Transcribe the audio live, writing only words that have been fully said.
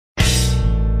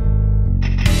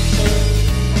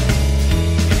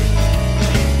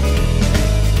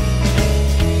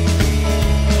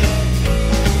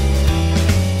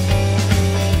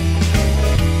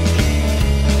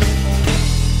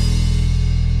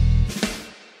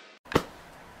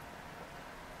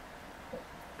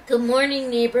Good morning,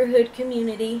 neighborhood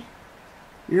community.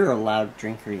 You're a loud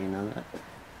drinker, you know that.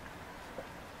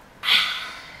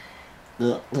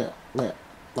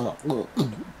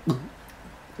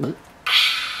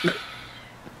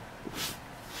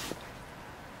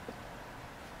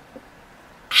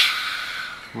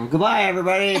 Well, goodbye,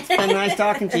 everybody. It's been nice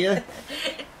talking to you.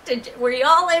 Were you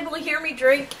all able to hear me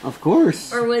drink? Of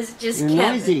course. Or was it just You're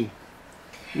Kevin? noisy.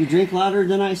 You drink louder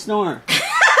than I snore.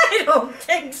 I don't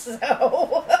think so.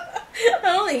 I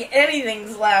don't think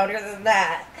anything's louder than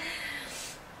that.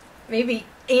 Maybe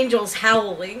angels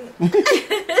howling.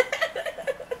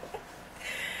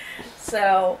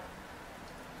 So,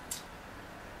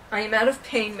 I am out of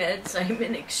pain meds. I'm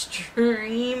in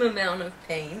extreme amount of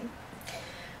pain.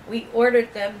 We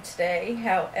ordered them today,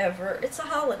 however, it's a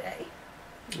holiday.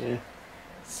 Yeah.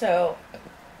 So,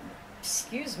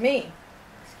 excuse me.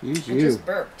 Excuse you. I just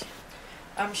burped.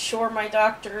 I'm sure my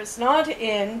doctor is not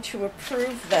in to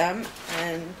approve them,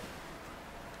 and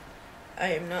I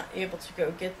am not able to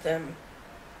go get them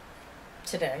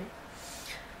today.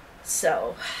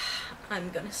 So, I'm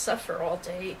going to suffer all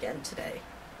day again today.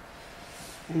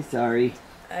 I'm sorry.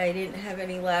 I didn't have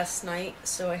any last night,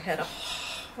 so I had a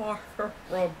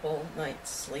horrible night's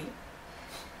sleep.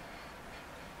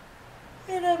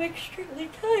 And I'm extremely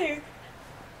tired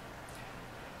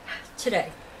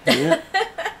today. Yeah.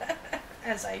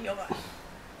 As I yawn.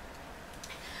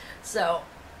 So,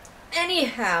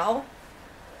 anyhow,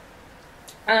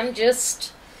 I'm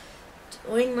just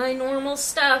doing my normal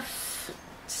stuff.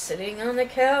 Sitting on the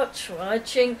couch,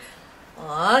 watching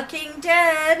Walking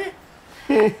Dead.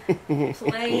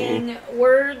 Playing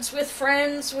Words with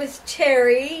Friends with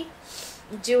Terry.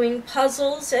 Doing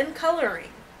puzzles and coloring.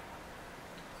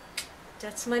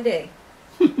 That's my day.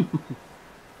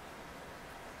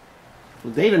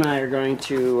 Well, Dave and I are going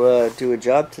to do a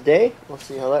job today. We'll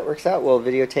see how that works out. We'll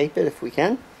videotape it if we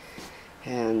can.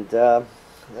 And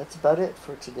that's about it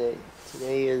for today.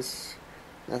 Today is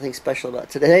nothing special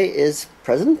about today. Is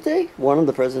President's Day? One of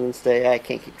the President's Day. I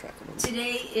can't keep track of them.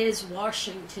 Today is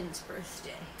Washington's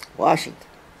birthday. Washington.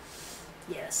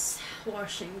 Yes,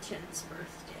 Washington's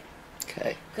birthday.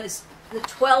 Okay. Because the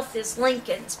 12th is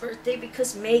Lincoln's birthday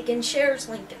because Megan shares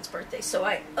Lincoln's birthday. So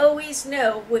I always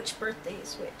know which birthday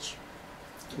is which.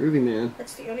 Ruby man.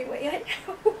 That's the only way I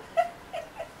know.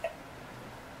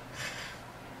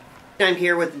 I'm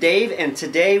here with Dave, and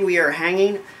today we are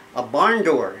hanging a barn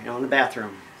door on the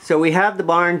bathroom. So we have the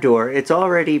barn door. It's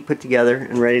already put together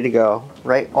and ready to go,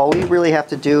 right? All we really have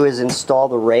to do is install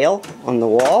the rail on the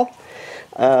wall.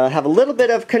 Have a little bit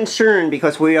of concern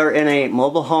because we are in a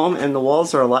mobile home and the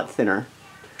walls are a lot thinner.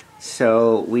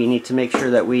 So we need to make sure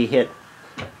that we hit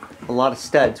a lot of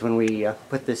studs when we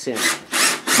put this in.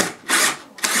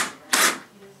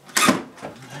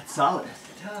 That's solid.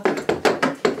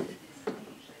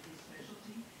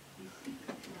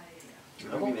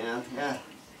 Ruby man, yeah.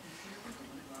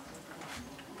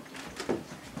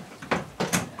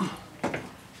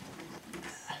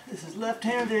 This is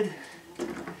left-handed.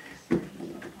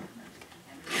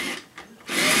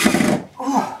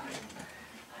 Oh.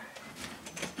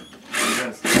 You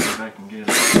gotta stand back and get it.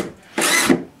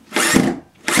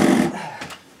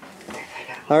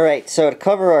 Alright, so to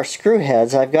cover our screw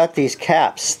heads, I've got these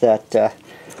caps that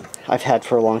I've had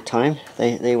for a long time.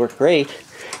 They work great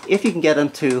if you can get them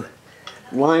to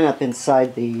line up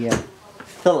inside the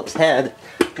Phillips head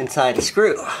inside a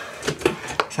screw.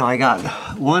 So I got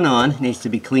one on. It needs to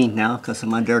be cleaned now because of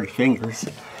my dirty fingers.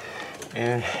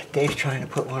 And Dave's trying to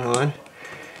put one on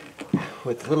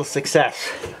with little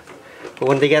success. But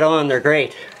when they get on, they're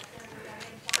great.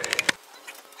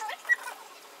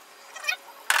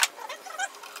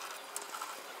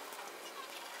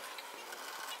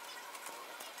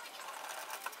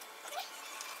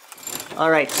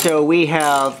 Alright, so we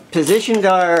have positioned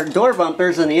our door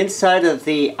bumpers on the inside of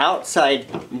the outside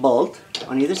bolt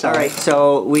on either side. Alright,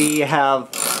 so we have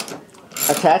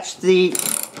attached the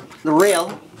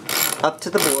rail up to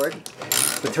the board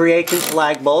with 3/8"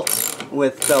 lag bolts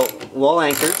with the wall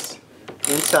anchors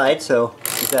inside, so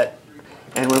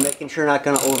and we're making sure we're not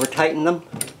going to over tighten them.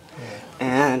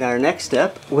 And our next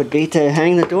step would be to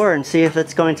hang the door and see if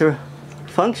it's going to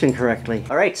function correctly.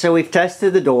 Alright, so we've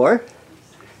tested the door.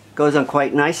 Goes on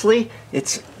quite nicely.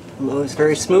 It moves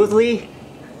very smoothly.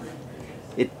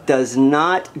 It does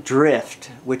not drift,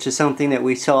 which is something that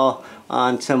we saw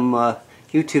on some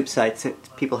YouTube sites,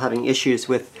 people having issues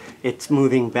with it's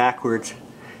moving backwards,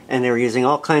 and they were using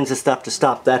all kinds of stuff to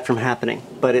stop that from happening.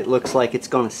 But it looks like it's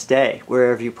going to stay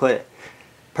wherever you put it.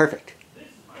 Perfect.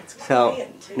 So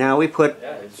now we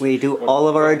do all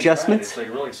of our adjustments. It's like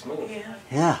really smooth.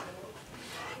 Yeah.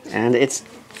 And it's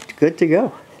good to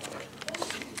go.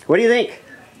 What do you think?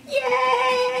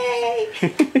 Yay!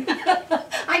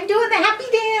 I'm doing the happy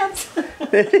dance.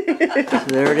 So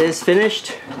there it is,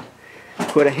 finished.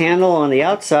 Put a handle on the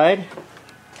outside.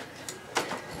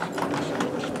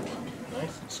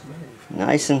 Nice and smooth.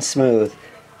 Nice and smooth.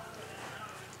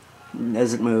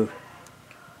 Doesn't move.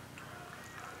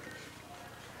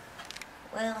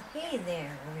 Well, hey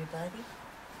there, everybody.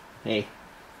 Hey.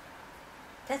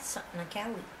 That's something a cow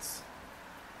eats.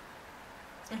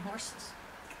 And horses.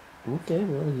 Okay,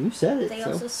 well, you said it. They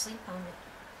so. also sleep on it.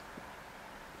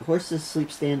 Horses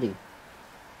sleep standing.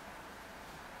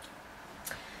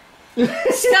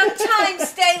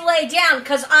 Sometimes they lay down,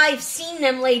 because I've seen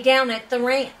them lay down at the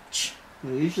ranch.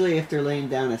 Well, usually if they're laying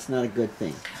down, it's not a good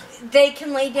thing. They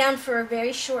can lay down for a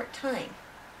very short time.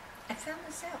 I found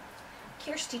this out.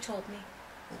 Kirsty told me.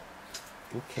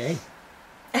 Okay.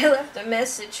 I left a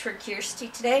message for Kirsty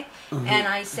today, and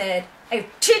I said, I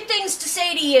have 2 things to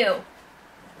say to you.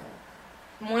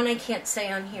 One I can't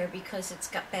say on here because it's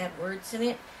got bad words in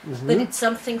it, but it's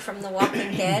something from The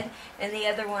Walking Dead, and the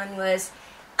other one was,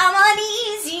 I'm on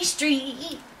Easy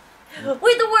Street,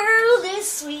 where the world is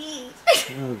sweet.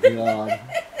 Oh, God.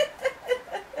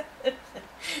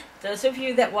 Those of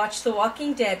you that watch The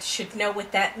Walking Dead should know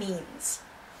what that means.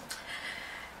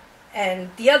 And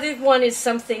the other one is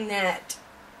something that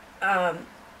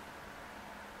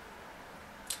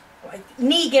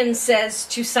Negan says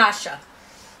to Sasha.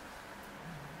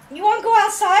 You want to go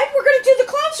outside? We're going to do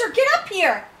the concert. Get up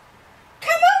here.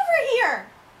 Come over here.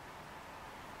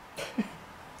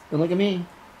 Don't look at me.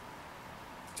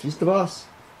 She's the boss.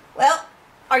 Well,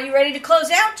 are you ready to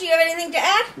close out? Do you have anything to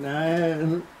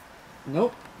add?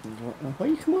 Nope. Why don't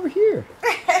you come over here?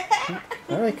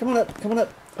 All right, come on up. Come on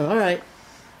up. All right.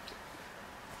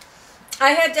 I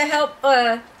had to help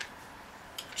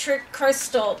trick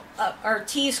Crystal, or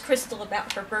tease Crystal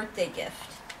about her birthday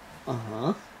gift.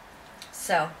 Uh-huh.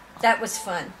 So, that was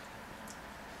fun.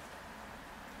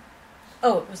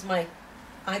 Oh, it was my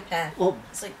iPad. Well,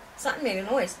 It's like, something made a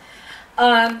noise.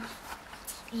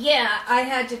 Yeah, I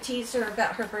had to tease her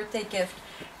about her birthday gift.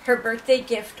 Her birthday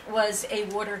gift was a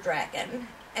water dragon,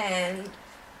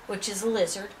 which is a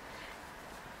lizard.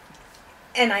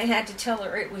 And I had to tell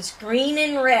her it was green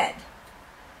and red.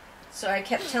 So I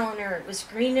kept telling her it was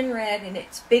green and red, and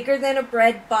it's bigger than a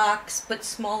bread box, but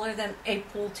smaller than a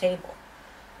pool table.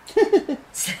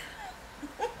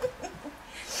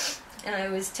 And I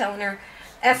was telling her,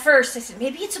 at first, I said,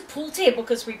 maybe it's a pool table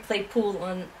because we play pool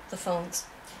on the phones.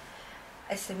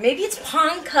 I said, maybe it's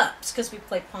Pong cups because we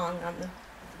play Pong on the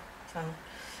phone.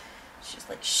 She's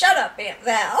like, shut up, Aunt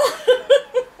Val.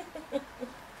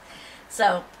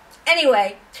 So,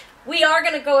 anyway, we are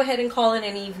going to go ahead and call it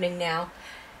an evening now.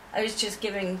 I was just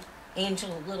giving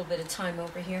Angel a little bit of time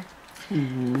over here.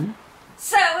 mm-hmm.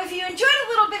 So, if you enjoyed a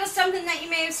little bit of something that you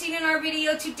may have seen in our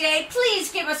video today,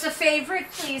 please give us a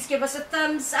favorite, please give us a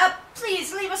thumbs up,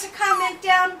 please leave us a comment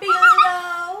down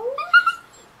below.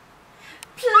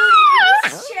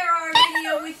 Please share our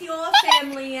video with your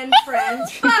family and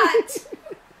friends, but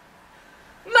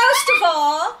most of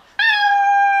all,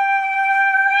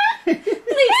 please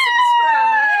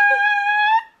subscribe.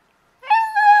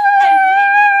 And we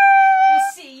will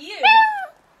see you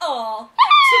all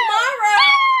tomorrow.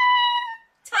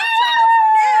 Ta-ta for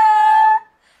now.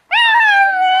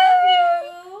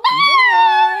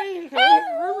 I love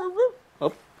you.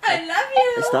 Oh, I love you.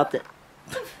 I stopped it.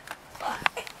 Bye.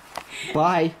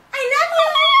 Bye.